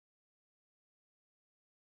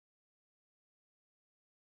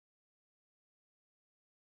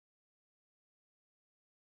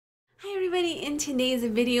Hi everybody, in today's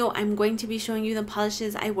video I'm going to be showing you the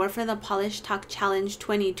polishes I wore for the Polish Talk Challenge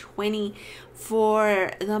 2020 for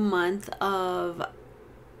the month of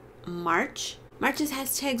March. March's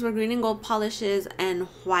hashtags were green and gold polishes and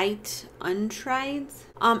white untrieds.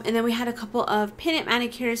 And then we had a couple of pin-it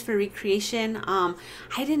manicures for recreation. I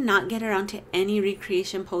did not get around to any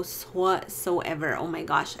recreation posts whatsoever. Oh my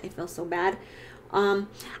gosh, I feel so bad.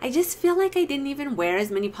 I just feel like I didn't even wear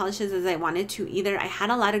as many polishes as I wanted to either. I had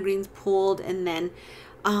a lot of greens pulled, and then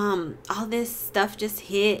all this stuff just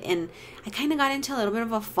hit, and I kind of got into a little bit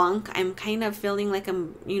of a funk. I'm kind of feeling like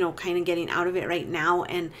I'm, kind of getting out of it right now,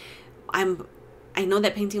 and I know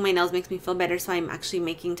that painting my nails makes me feel better, so I'm actually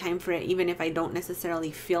making time for it even if I don't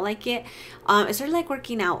necessarily feel like it. It's sort of like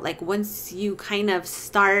working out. Like once you kind of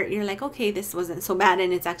start, you're like, okay, this wasn't so bad,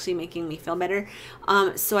 and it's actually making me feel better.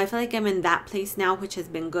 So I feel like I'm in that place now, which has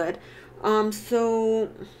been good. So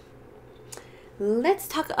let's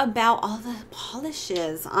talk about all the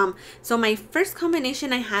polishes. So my first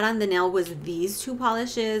combination I had on the nail was these two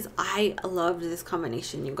polishes. I loved this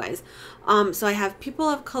combination, you guys. So I have People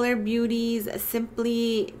of Color Beauty's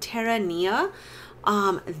Simply Terranea.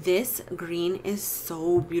 This green is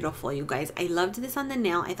so beautiful, you guys. I loved this on the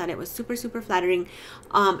nail. I thought it was super flattering.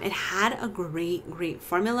 It had a great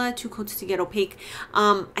formula, 2 coats to get opaque.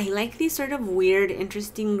 I like these sort of weird,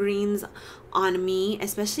 interesting greens on me,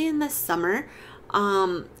 especially in the summer.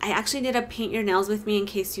 I actually did a paint your nails with me. In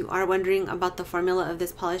case you are wondering about the formula of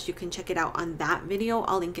this polish, you can check it out on that video.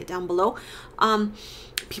 I'll link it down below.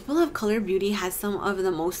 People of Color Beauty has some of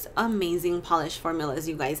the most amazing polish formulas,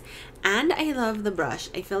 you guys, and I love the brush.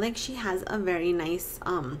 I feel like she has a very nice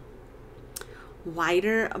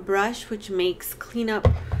wider brush, which makes cleanup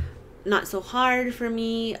not so hard for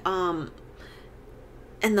me.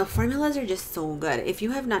 And the formulas are just so good. If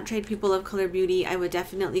you have not tried People of Color Beauty, I would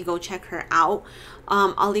definitely go check her out.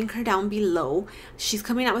 I'll link her down below. She's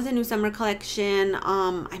coming out with a new summer collection.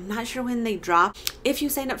 I'm not sure when they drop. If you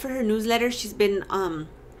sign up for her newsletter, she's been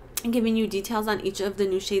giving you details on each of the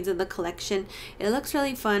new shades of the collection. It looks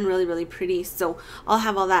really fun, really pretty. So I'll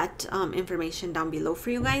have all that information down below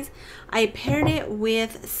for you guys. I paired it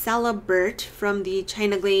with Cele Bert from the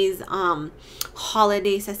China Glaze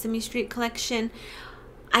Holiday Sesame Street collection.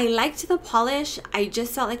 I liked the polish. I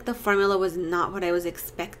just felt like the formula was not what I was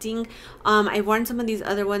expecting. I've worn some of these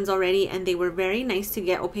other ones already, and they were very nice to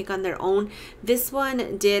get opaque on their own. This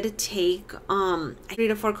one did take 3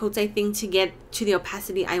 to 4 coats, I think, to get to the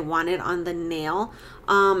opacity I wanted on the nail.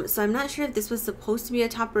 So I'm not sure if this was supposed to be a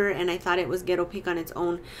topper and I thought it was get opaque on its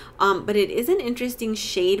own. But it is an interesting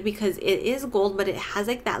shade because it is gold, but it has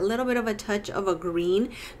like that little bit of a touch of a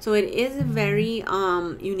green. So it is very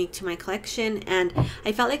unique to my collection, and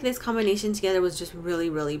I felt like this combination together was just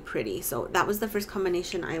really pretty. So that was the first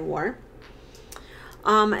combination I wore.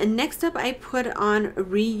 And next up, I put on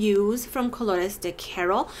Reuse from Colores de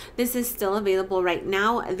Carol. This is still available right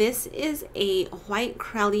now. This is a white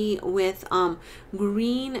crowley with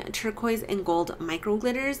green, turquoise, and gold micro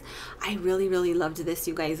glitters. I really loved this,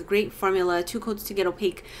 you guys. Great formula, 2 coats to get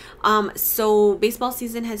opaque. So baseball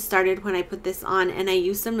season has started when I put this on, and I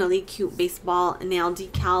used some really cute baseball nail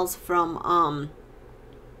decals from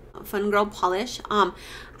Fun Girl Polish.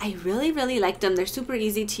 I really liked them. They're super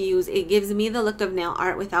easy to use. It gives me the look of nail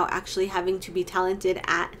art without actually having to be talented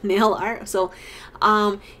at nail art. So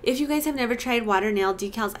if you guys have never tried water nail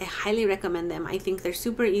decals, I highly recommend them. I think they're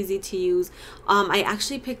super easy to use. I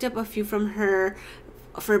actually picked up a few from her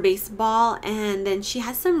for baseball, and then she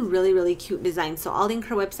has some really cute designs. So I'll link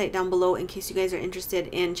her website down below in case you guys are interested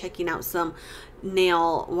in checking out some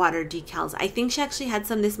nail water decals. I think she actually had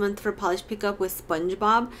some this month for polish pickup with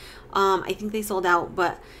SpongeBob. I think they sold out,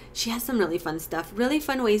 but she has some really fun stuff, really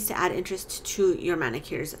fun ways to add interest to your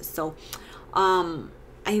manicures. So I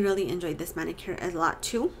really enjoyed this manicure a lot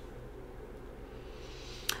too.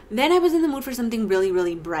 Then I was in the mood for something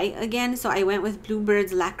really bright again, so I went with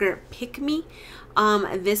Bluebird's Lacquer Pick Me.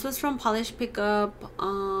 This was from Polish Pickup.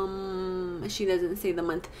 She doesn't say the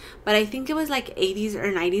month, but I think it was like 80s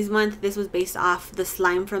or 90s month. This was based off the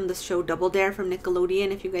slime from the show Double Dare from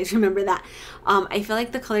Nickelodeon, if you guys remember that. I feel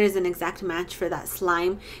like the color is an exact match for that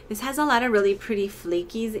slime. This has a lot of really pretty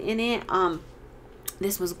flakies in it.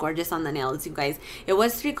 This was gorgeous on the nails, you guys. It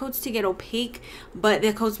was 3 coats to get opaque, but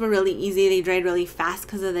the coats were really easy. They dried really fast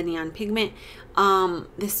because of the neon pigment.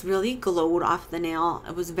 This really glowed off the nail.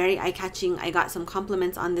 It was very eye-catching. I got some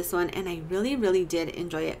compliments on this one, and I really did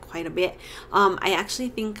enjoy it quite a bit. I actually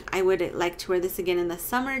think I would like to wear this again in the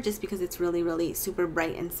summer just because it's really super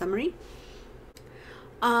bright and summery.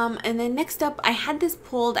 And then next up, I had this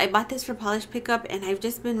pulled. I bought this for polish pickup, and I've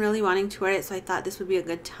just been really wanting to wear it, so I thought this would be a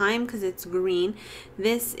good time because it's green.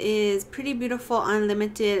 This is Pretty Beautiful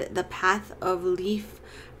Unlimited, the Path of Leaf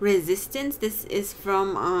Resistance. This is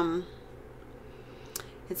from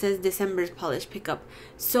it says December's polish pickup.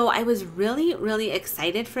 So I was really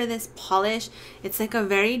excited for this polish. It's like a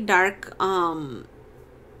very dark, not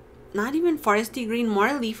even foresty green,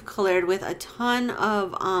 more leaf colored with a ton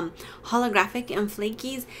of holographic and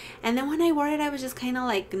flakies. And then when I wore it, I was just kind of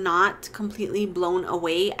like not completely blown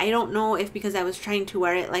away. I don't know if because I was trying to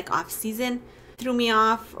wear it like off season threw me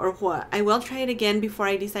off or what. I will try it again before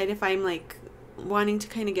I decide if I'm like wanting to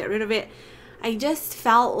kind of get rid of it. I just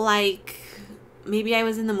felt like maybe I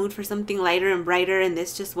was in the mood for something lighter and brighter, and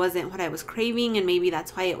this just wasn't what I was craving, and maybe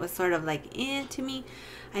that's why it was sort of like to me.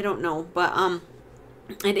 I don't know, but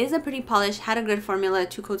it is a pretty polish, had a good formula,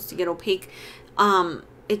 2 coats to get opaque.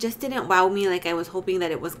 It just didn't wow me like I was hoping that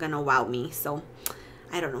it was gonna wow me, so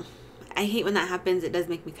I don't know. I hate when that happens. It does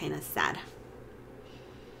make me kind of sad.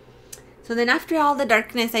 So then after all the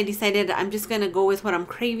darkness, I decided I'm just gonna go with what I'm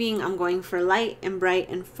craving. I'm going for light and bright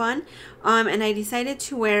and fun, and I decided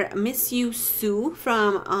to wear Miss You Sue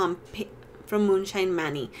from Moonshine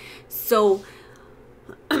Manny. So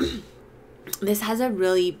this is a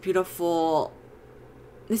really beautiful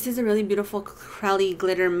Crowley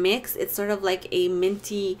glitter mix. It's sort of like a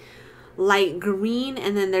minty light green,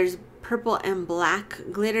 and then there's purple and black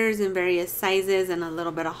glitters in various sizes and a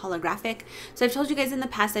little bit of holographic. So I've told you guys in the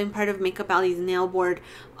past I'm part of Makeup Alley's nail board.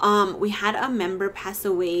 We had a member pass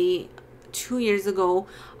away 2 years ago.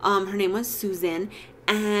 Her name was Susan,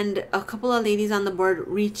 and a couple of ladies on the board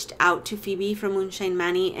reached out to Phoebe from Moonshine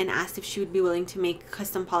Manny and asked if she would be willing to make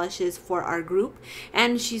custom polishes for our group,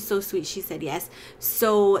 and she's so sweet, she said yes.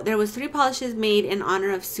 So there was 3 polishes made in honor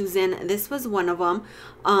of Susan. This was one of them.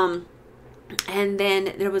 And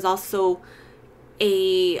then there was also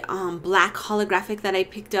a black holographic that I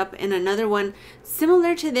picked up, and another one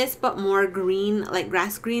similar to this but more green, like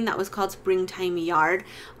grass green, that was called Springtime Yard.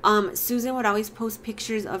 Susan would always post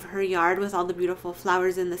pictures of her yard with all the beautiful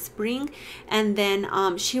flowers in the spring, and then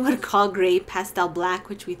she would call gray pastel black,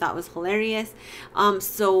 which we thought was hilarious.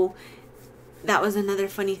 So that was another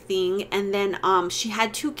funny thing. And then she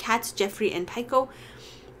had 2 cats, Jeffrey and Tycho,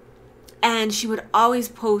 and she would always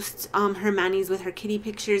post her manis with her kitty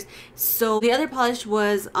pictures. So the other polish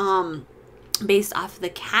was based off the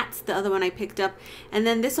cats, the other one I picked up. And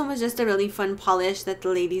then this one was just a really fun polish that the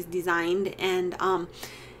ladies designed. And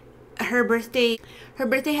her birthday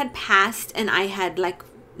had passed, and I had like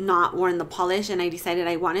not worn the polish, and I decided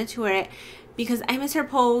I wanted to wear it because I miss her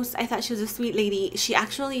post. I thought she was a sweet lady. She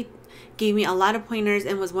actually gave me a lot of pointers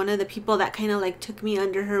and was one of the people that kind of like took me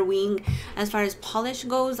under her wing as far as polish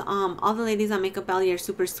goes. All the ladies on Makeup Alley are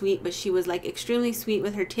super sweet, but she was like extremely sweet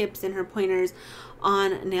with her tips and her pointers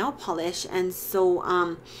on nail polish. And so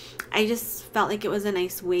I just felt like it was a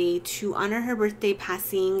nice way to honor her birthday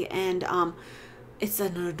passing. And it's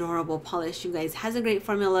an adorable polish, you guys. Has a great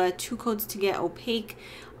formula, 2 coats to get opaque.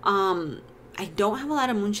 I don't have a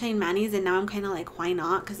lot of Moonshine Manis, and now I'm kind of like, why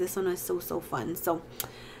not? Because this one was so fun. So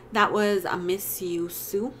that was a Miss You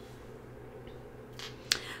Sue.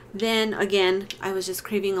 Then again, I was just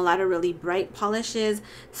craving a lot of really bright polishes,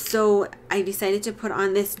 so I decided to put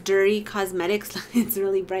on this Duri Cosmetics. It's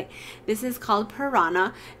really bright. This is called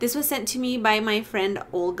Piranha. This was sent to me by my friend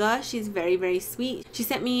Olga. She's very sweet. She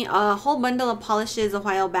sent me a whole bundle of polishes a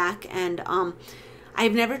while back, and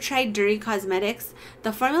I've never tried Duri Cosmetics.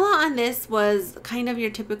 The formula on this was kind of your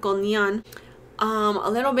typical neon. A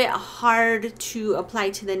little bit hard to apply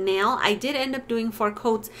to the nail. I did end up doing 4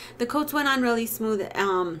 coats. The coats went on really smooth,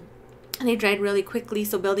 and they dried really quickly,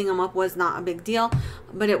 so building them up was not a big deal,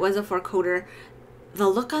 but it was a 4-coater. The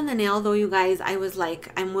look on the nail though, you guys, I was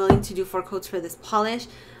like, I'm willing to do 4 coats for this polish.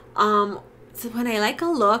 So when I like a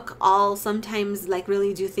look, I'll sometimes like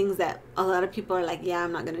really do things that a lot of people are like, yeah,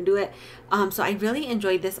 I'm not gonna do it. So I really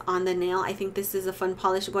enjoyed this on the nail. I think this is a fun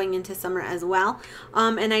polish going into summer as well.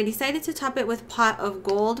 And I decided to top it with Pot of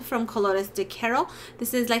Gold from Colores de Carol.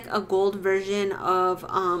 This is like a gold version of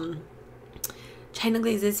China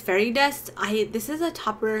Glaze's Fairy Dust. This is a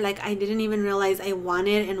topper like I didn't even realize I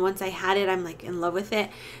wanted, and once I had it, I'm like in love with it.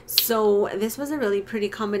 So this was a really pretty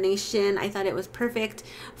combination. I thought it was perfect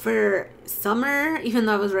for summer, even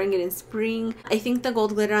though I was wearing it in spring. I think the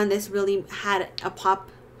gold glitter on this really had a pop.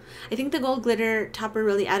 I think the gold glitter topper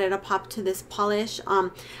really added a pop to this polish.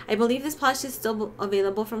 I believe this polish is still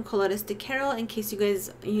available from Colores de Carol in case you guys,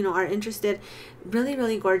 are interested.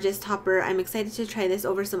 Really gorgeous topper. I'm excited to try this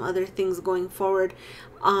over some other things going forward.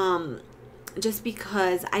 just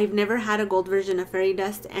because I've never had a gold version of fairy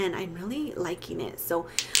dust and I'm really liking it. So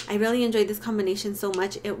I really enjoyed this combination so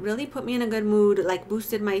much. It really put me in a good mood, like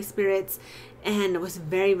boosted my spirits, and was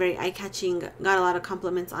very, very eye-catching. Got a lot of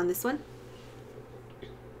compliments on this one.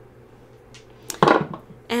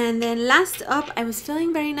 And then last up, I was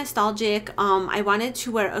feeling very nostalgic. I wanted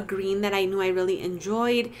to wear a green that I knew I really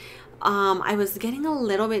enjoyed. I was getting a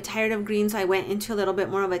little bit tired of green, so I went into a little bit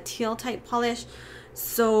more of a teal type polish.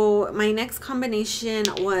 So my next combination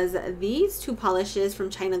was these two polishes from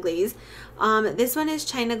China Glaze. This one is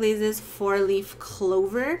China Glaze's 4-leaf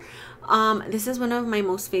Clover. This is one of my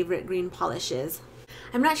most favorite green polishes.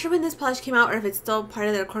 I'm not sure when this polish came out or if it's still part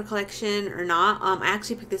of their core collection or not. I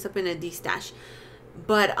actually picked this up in a D-stash.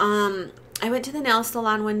 But I went to the nail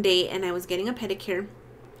salon one day and I was getting a pedicure.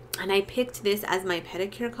 And I picked this as my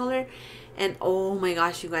pedicure color. And oh my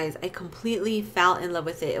gosh, you guys, I completely fell in love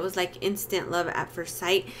with it. It was like instant love at first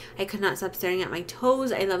sight. I could not stop staring at my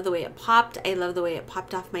toes. I love the way it popped. I love the way it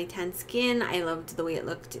popped off my tan skin. I loved the way it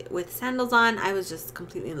looked with sandals on. I was just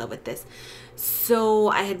completely in love with this. So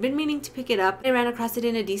I had been meaning to pick it up. I ran across it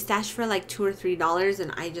in a D-stash for like $2 or $3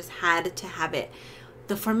 and I just had to have it.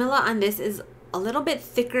 The formula on this is a little bit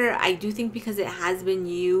thicker, I do think, because it has been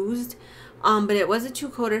used. But it was a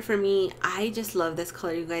 2-coater for me. I just love this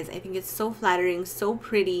color, you guys. I think it's so flattering, so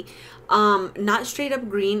pretty. Not straight up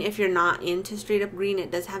green. If you're not into straight up green, it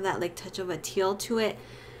does have that like touch of a teal to it.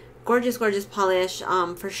 Gorgeous, gorgeous polish.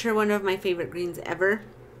 For sure one of my favorite greens ever.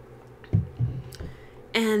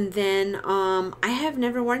 And then I have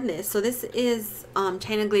never worn this. So this is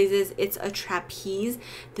China Glaze's. It's a Trap-Eze.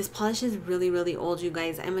 This polish is really, really old, you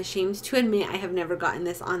guys. I'm ashamed to admit I have never gotten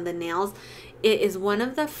this on the nails. It is one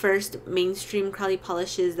of the first mainstream curly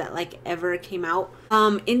polishes that like ever came out.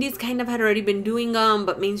 Indies kind of had already been doing them,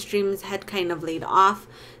 but mainstreams had kind of laid off.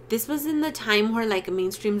 This was in the time where like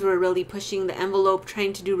mainstreams were really pushing the envelope,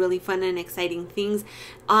 trying to do really fun and exciting things.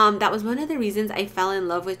 That was one of the reasons I fell in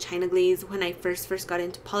love with China Glaze when I first got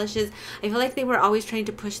into polishes. I feel like they were always trying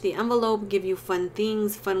to push the envelope, give you fun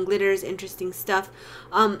things, fun glitters, interesting stuff.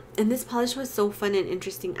 And this polish was so fun and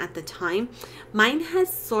interesting at the time. Mine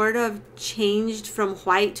has sort of changed from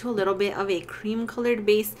white to a little bit of a cream colored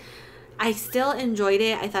base. I still enjoyed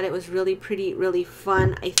it. I thought it was really pretty, really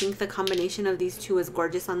fun. I think the combination of these two is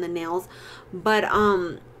gorgeous on the nails. But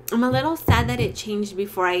I'm a little sad that it changed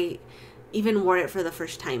before I even wore it for the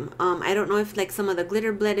first time. I don't know if like some of the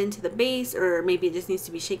glitter bled into the base or maybe it just needs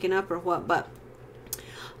to be shaken up or what, but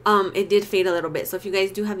it did fade a little bit. So if you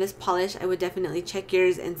guys do have this polish, I would definitely check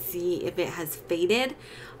yours and see if it has faded.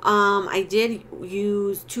 I did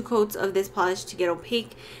use 2 coats of this polish to get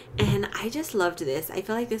opaque, and I just loved this. I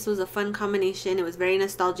feel like this was a fun combination. It was very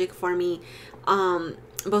nostalgic for me. Both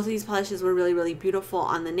of these polishes were really, really beautiful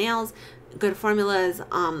on the nails. Good formulas.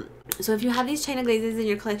 So if you have these China Glazes in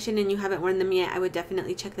your collection and you haven't worn them yet, I would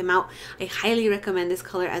definitely check them out. I highly recommend this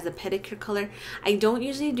color as a pedicure color. I don't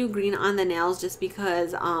usually do green on the nails just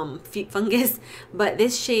because feet fungus, but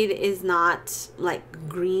this shade is not like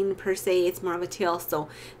green per se. It's more of a teal, so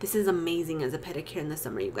this is amazing as a pedicure in the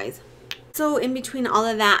summer, you guys. So in between all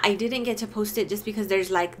of that, I didn't get to post it just because there's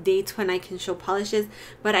like dates when I can show polishes,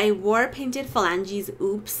 but I wore Painted Phalanges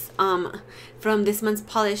Oops from this month's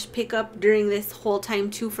polish pickup during this whole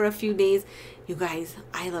time too for a few days. You guys,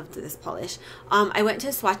 I loved this polish. I went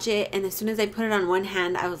to swatch it, and as soon as I put it on one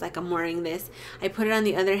hand, I was like, I'm wearing this. I put it on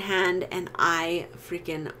the other hand, and I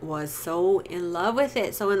freaking was so in love with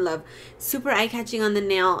it. So in love. Super eye-catching on the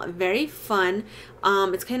nail. Very fun.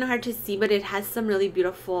 It's kind of hard to see, but it has some really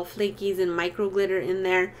beautiful flakies and micro glitter in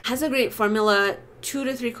there. Has a great formula. 2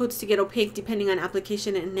 to 3 coats to get opaque depending on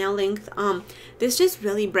application and nail length. This just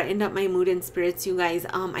really brightened up my mood and spirits, you guys.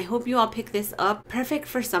 I hope you all pick this up. Perfect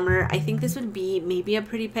for summer. I think this would be maybe a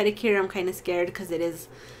pretty pedicure. I'm kind of scared because it is,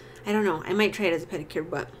 I don't know, I might try it as a pedicure,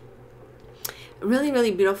 but really,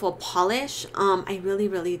 really beautiful polish. I really,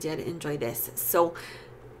 really did enjoy this. So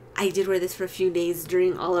I did wear this for a few days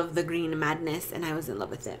during all of the green madness, and I was in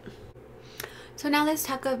love with it. So now let's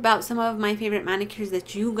talk about some of my favorite manicures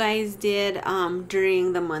that you guys did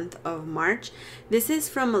during the month of March. This is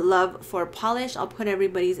from Love for Polish. I'll put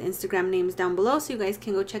everybody's Instagram names down below so you guys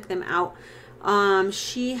can go check them out.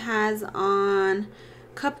 She has on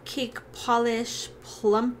Cupcake Polish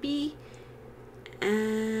Plumpy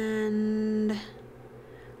and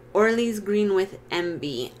Orly's Green with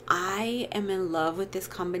MB. I am in love with this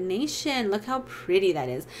combination. Look how pretty that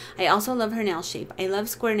is. I also love her nail shape. I love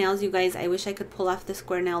square nails, you guys. I wish I could pull off the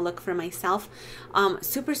square nail look for myself.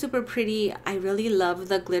 Super, super pretty. I really love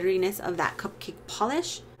the glitteriness of that cupcake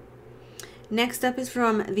polish. Next up is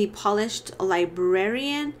from the Polished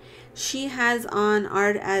Librarian. She has on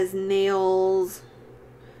Art as Nails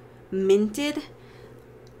Minted.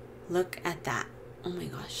 Look at that. Oh my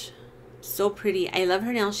gosh. So pretty. I love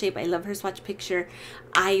her nail shape. I love her swatch picture.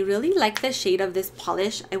 I really like the shade of this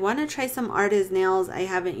polish. I want to try some Art as Nails. I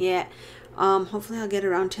haven't yet. Hopefully I'll get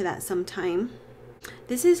around to that sometime.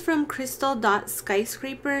 This is from Crystal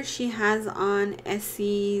Skyscraper. She has on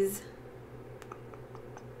Essie's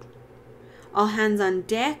All Hands on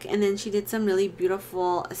Deck, and then she did some really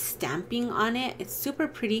beautiful stamping on it. It's super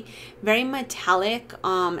pretty, very metallic,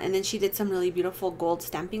 and then she did some really beautiful gold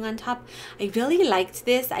stamping on top. I really liked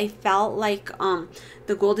this. I felt like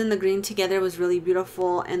the gold and the green together was really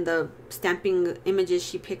beautiful, and the stamping images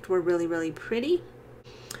she picked were really, really pretty.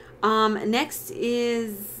 Next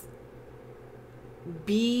is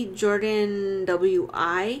B Jordan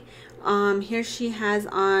WI. Here she has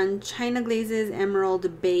on China Glazes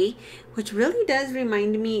Emerald Bay, which really does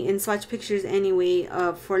remind me in swatch pictures anyway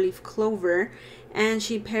of 4-Leaf Clover, and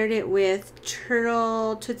she paired it with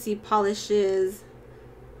Turtle Tootsie Polishes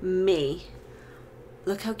May.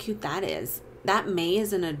 Look how cute that is. That May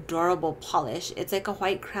is an adorable polish. It's like a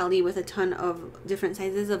white crowley with a ton of different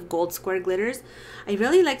sizes of gold square glitters. I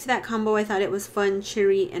really liked that combo. I thought it was fun,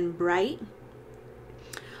 cheery, and bright.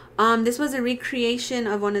 This was a recreation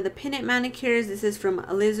of one of the Pin It manicures. This is from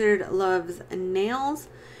Lizard Loves Nails.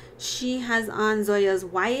 She has on Zoya's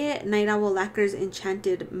Wyatt, Night Owl Lacquer's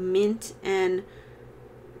Enchanted Mint and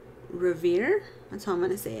Revere. That's how I'm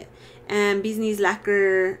going to say it. And Bee's Knees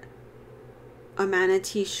Lacquer, a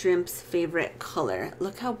Manatee Shrimp's favorite color.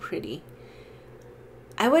 Look how pretty.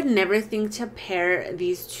 I would never think to pair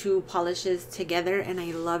these two polishes together, and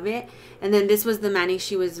I love it. And then this was the mani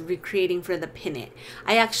she was recreating for the Pin It.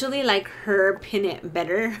 I actually like her Pin It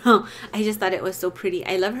better. I just thought it was so pretty.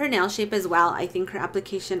 I love her nail shape as well. I think her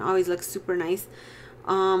application always looks super nice.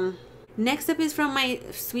 Next up is from my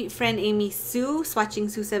sweet friend Amy Sue,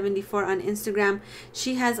 Swatching Sue 74 on Instagram.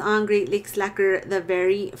 She has on Great Lakes Lacquer, The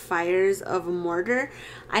Very Fires of Mortar.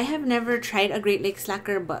 I have never tried a Great Lakes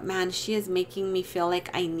Lacquer, but man, she is making me feel like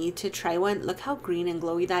I need to try one. Look how green and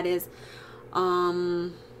glowy that is.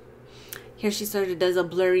 Here she sort of does a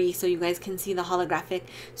blurry so you guys can see the holographic.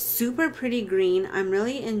 Super pretty green. I'm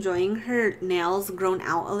really enjoying her nails grown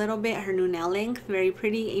out a little bit. Her new nail length. Very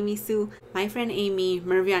pretty, Amy Sue. My friend Amy,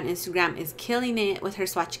 Murvy on Instagram, is killing it with her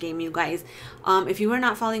swatch game, you guys. If you are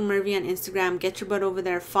not following Murvy on Instagram, get your butt over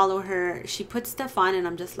there. Follow her. She puts stuff on and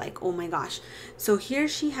I'm just like, oh my gosh. So here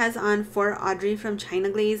she has on For Audrey from China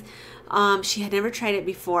Glaze. She had never tried it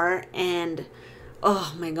before and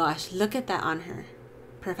oh my gosh, look at that on her.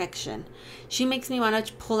 Perfection. She makes me want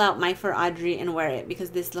to pull out my For Audrey and wear it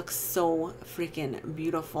because this looks so freaking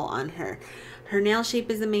beautiful on her. Her nail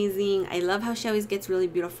shape is amazing. I love how she always gets really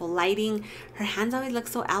beautiful lighting. Her hands always look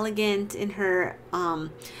so elegant in her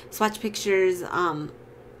swatch pictures.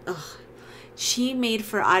 She made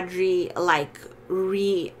For Audrey like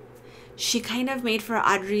she kind of made For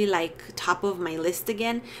Audrey like top of my list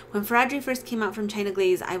again. When For Audrey first came out from China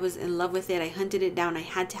Glaze, I was in love with it. I hunted it down. I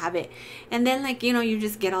had to have it. And then, like, you know, you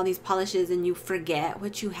just get all these polishes and you forget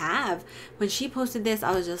what you have. When she posted this,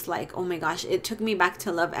 I was just like, oh my gosh. It took me back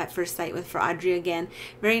to love at first sight with For Audrey again.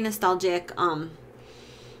 Very nostalgic.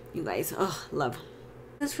 You guys, oh, love.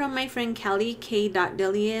 This is from my friend Callie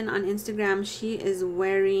K.Dillian on Instagram. She is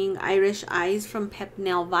wearing Irish Eyes from Pep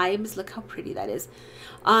Nail Vibes. Look how pretty that is.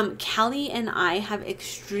 Callie and I have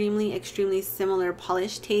extremely similar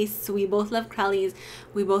polish tastes. We both love Crowleys.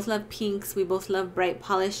 We both love pinks. We both love bright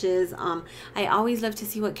polishes. I always love to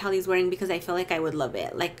see what Callie's wearing because I feel like I would love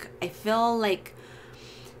it. Like, I feel like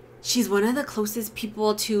she's one of the closest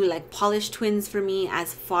people to like polish twins for me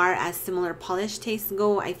as far as similar polish tastes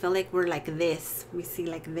go. I feel like we're like this. We see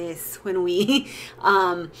like this when we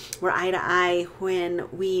we're eye to eye when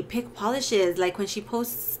we pick polishes. Like when she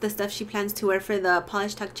posts the stuff she plans to wear for the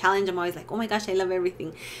Polish Talk Challenge, I'm always like, oh my gosh, I love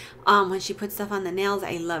everything. When she puts stuff on the nails,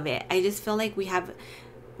 I love it. I just feel like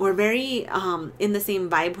we're very in the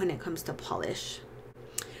same vibe when it comes to polish.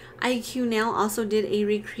 IQ Nail also did a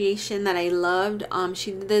recreation that I loved.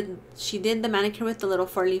 She did the manicure with the little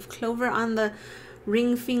 4-leaf clover on the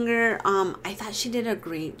ring finger. I thought she did a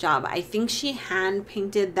great job. I think she hand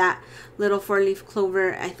painted that little 4-leaf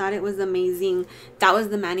clover. I thought it was amazing. That was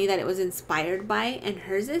the mani that it was inspired by, and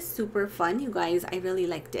hers is super fun, you guys. I really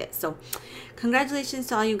liked it. So congratulations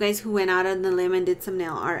to all you guys who went out on the limb and did some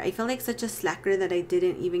nail art. I feel like such a slacker that I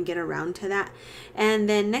didn't even get around to that. And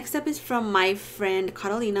then next up is from my friend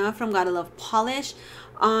Catalina from Gotta Love Polish.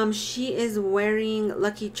 She is wearing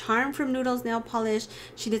Lucky Charm from Noodles Nail Polish.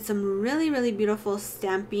 She did some really beautiful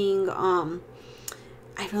stamping. I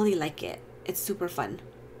really like it. It's super fun.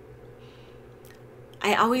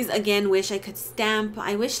 I always, again, wish I could stamp.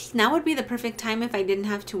 I wish now would be the perfect time if I didn't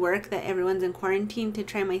have to work, that everyone's in quarantine, to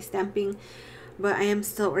try my stamping. But I am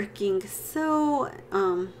still working, so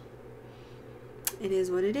it is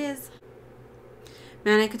what it is.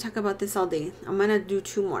 Man, I could talk about this all day. I'm gonna do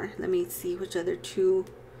 2 more. Let me see which other 2.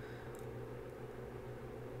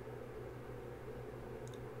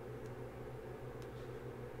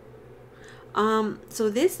 So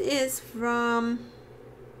this is from,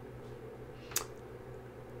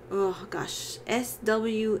 oh gosh,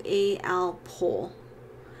 SWAL Pole.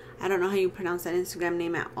 I don't know how you pronounce that Instagram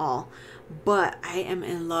name at all, but I am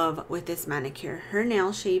in love with this manicure. Her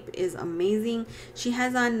nail shape is amazing. She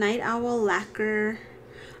has on Night Owl Lacquer.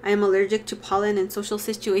 I am allergic to pollen in social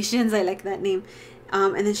situations. I like that name.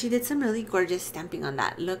 And then she did some really gorgeous stamping on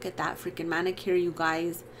that. Look at that freaking manicure, you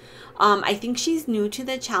guys. I think she's new to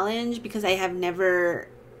the challenge because I have never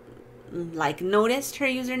like noticed her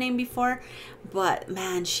username before, but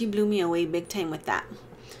man, she blew me away big time with that.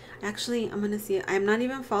 Actually, I'm gonna see, I'm not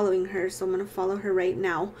even following her, so I'm gonna follow her right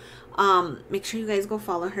now. Make sure you guys go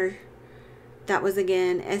follow her. That was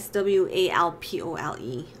again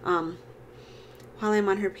SWALPOLE. While I'm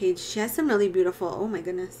on her page, she has some really beautiful, oh my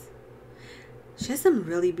goodness, she has some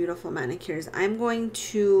really beautiful manicures. I'm going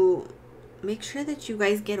to make sure that you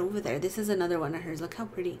guys get over there. This is another one of hers. Look how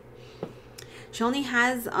pretty. She only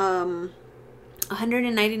has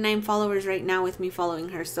 199 followers right now with me following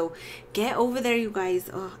her, so get over there, you guys.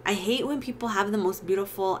 Oh, I hate when people have the most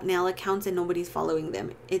beautiful nail accounts and nobody's following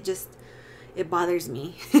them. It bothers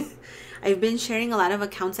me. I've been sharing a lot of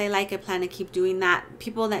accounts I like. I plan to keep doing that.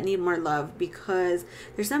 People that need more love, because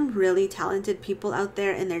there's some really talented people out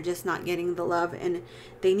there and they're just not getting the love, and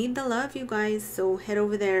they need the love, you guys. So head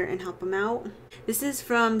over there and help them out. This is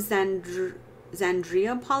from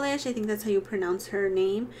Zandria Polish. I think that's how you pronounce her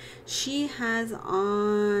name. She has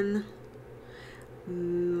on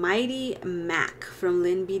Mighty Mac from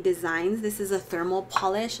Lynn B Designs. This is a thermal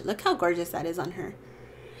polish. Look how gorgeous that is on her.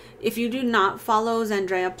 If you do not follow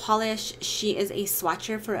Zandria Polish, she is a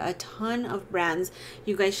swatcher for a ton of brands.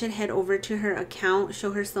 You guys should head over to her account,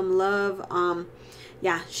 show her some love.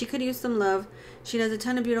 Yeah, she could use some love. She does a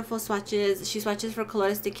ton of beautiful swatches. She swatches for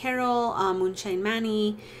Colores de Carol, Moonshine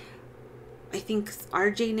Manny, I think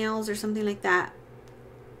RJ Nails or something like that.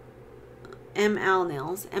 ML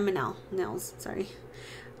Nails, sorry.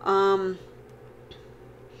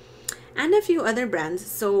 And a few other brands,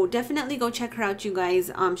 so definitely go check her out, you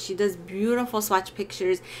guys. She does beautiful swatch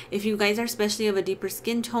pictures. If you guys are especially of a deeper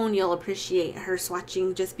skin tone, you'll appreciate her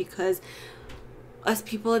swatching, just because us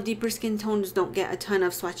people of deeper skin tones don't get a ton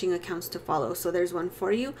of swatching accounts to follow. So there's one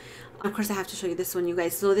for you. Of course, I have to show you this one, you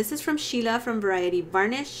guys. So this is from Cele from Variety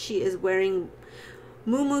Varnish. She is wearing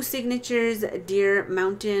Moo Signatures Deer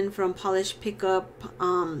Mountain from Polish Pickup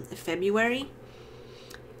February.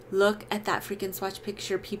 Look at that freaking swatch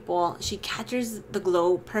picture, people. She catches the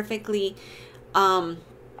glow perfectly. Her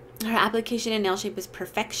application and nail shape is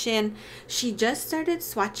perfection. She just started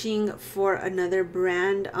swatching for another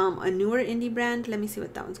brand, a newer indie brand. Let me see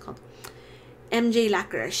what that one's called. MJ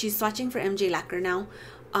Lacquer. She's swatching for MJ Lacquer now.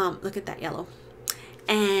 Look at that yellow.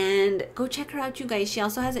 And go check her out, you guys. She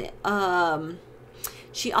also has a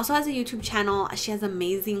YouTube channel. She has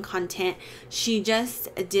amazing content. She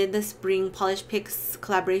just did the spring polish picks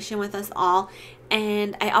collaboration with us all,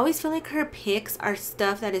 and I always feel like her picks are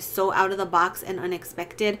stuff that is so out of the box and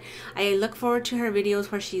unexpected. I look forward to her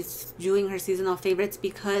videos where she's doing her seasonal favorites,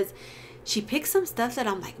 because she picks some stuff that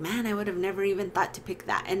I'm like, man, I would have never even thought to pick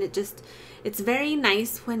that. And it's very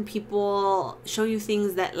nice when people show you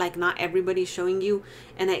things that like not everybody's showing you,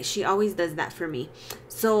 and she always does that for me.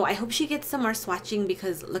 So I hope she gets some more swatching,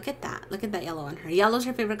 because look at that yellow on her. Yellow's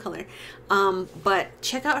her favorite color. But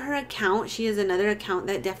check out her account. She is another account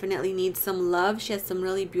that definitely needs some love. She has some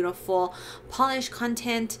really beautiful polish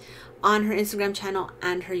content on her Instagram channel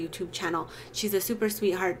and her YouTube channel. She's a super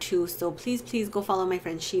sweetheart too, so please go follow my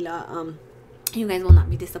friend Cele. You guys will not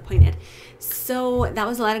be disappointed. So that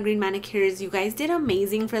was a lot of green manicures. You guys did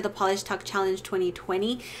amazing for the Polish Talk Challenge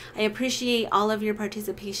 2020. I appreciate all of your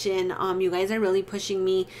participation. You guys are really pushing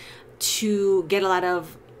me to get a lot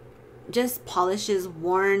of just polishes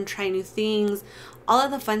worn, try new things, all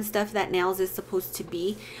of the fun stuff that nails is supposed to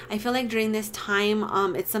be. I feel like during this time,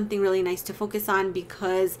 it's something really nice to focus on,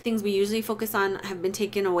 because things we usually focus on have been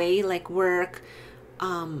taken away, like work,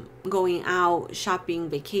 going out, shopping,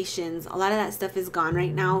 vacations. A lot of that stuff is gone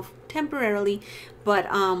right now temporarily, but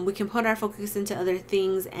we can put our focus into other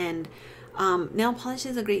things, and nail polish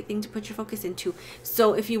is a great thing to put your focus into.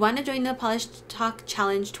 So if you want to join the Polish Talk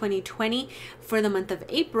Challenge 2020 for the month of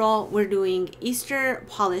April, we're doing Easter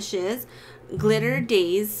polishes. glitter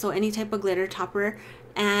days, so any type of glitter topper,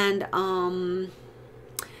 and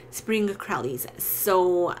spring acrylics.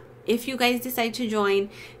 So if you guys decide to join,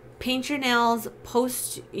 paint your nails,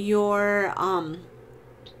 post your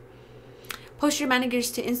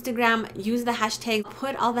manicures to Instagram, use the hashtag,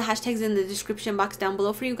 put all the hashtags in the description box down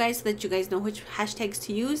below for you guys so that you guys know which hashtags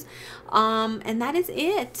to use. And that is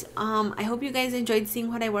it. I hope you guys enjoyed seeing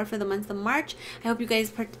what I wore for the month of March. I hope you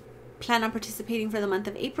guys plan on participating for the month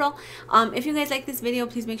of April. If you guys like this video,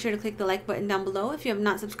 please make sure to click the like button down below. If you have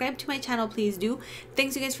not subscribed to my channel, please do.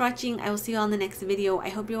 Thanks you guys for watching. I will see you all in the next video. I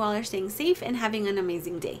hope you all are staying safe and having an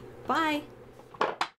amazing day. Bye.